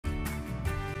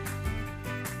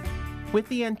With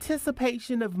the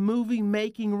anticipation of movie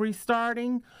making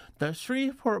restarting, the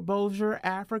Shreveport-Bossier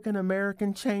African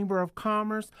American Chamber of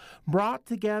Commerce brought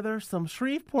together some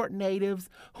Shreveport natives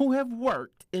who have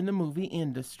worked in the movie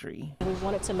industry. We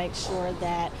wanted to make sure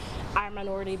that our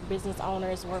minority business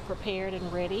owners were prepared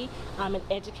and ready and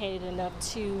educated enough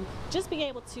to just be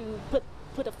able to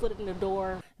put a foot in the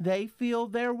door. They feel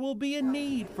there will be a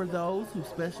need for those who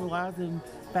specialize in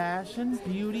fashion,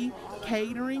 beauty,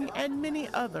 catering, and many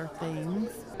other things.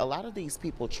 A lot of these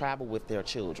people travel with their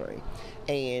children,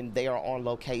 and they are on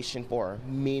location for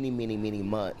many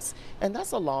months. And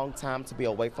that's a long time to be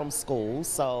away from school.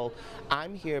 So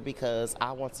I'm here because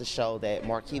I want to show that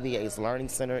Marquis VA's Learning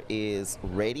Center is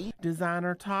ready.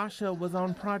 Designer Tasha was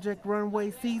on Project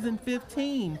Runway season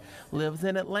 15, lives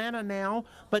in Atlanta now,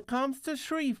 but comes to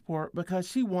Shreveport because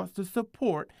she wants to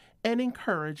support and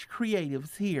encourage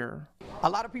creatives here. A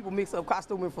lot of people mix up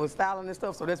costuming for styling and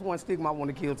stuff, so that's one stigma I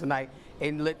want to kill tonight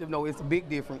and let them know it's a big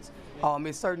difference.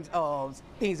 It's certain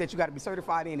things that you got to be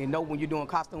certified in and know when you're doing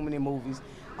costuming in movies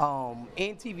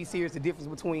and TV series, the difference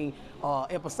between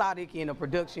episodic and a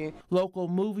production. Local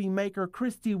movie maker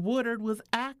Christy Woodard was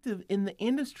active in the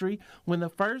industry when the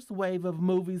first wave of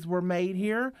movies were made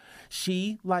here.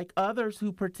 She, like others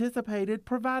who participated,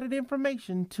 provided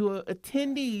information to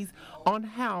attendees on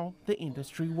how the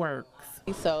industry works.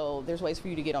 So there's ways for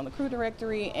you to get on the crew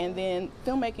directory, and then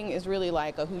filmmaking is really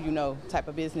like a who you know type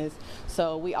of business.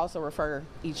 So we also refer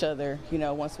each other,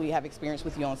 once we have experience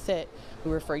with you on set,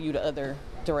 we refer you to other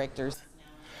directors.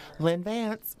 Lynn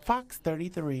Vance, Fox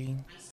 33.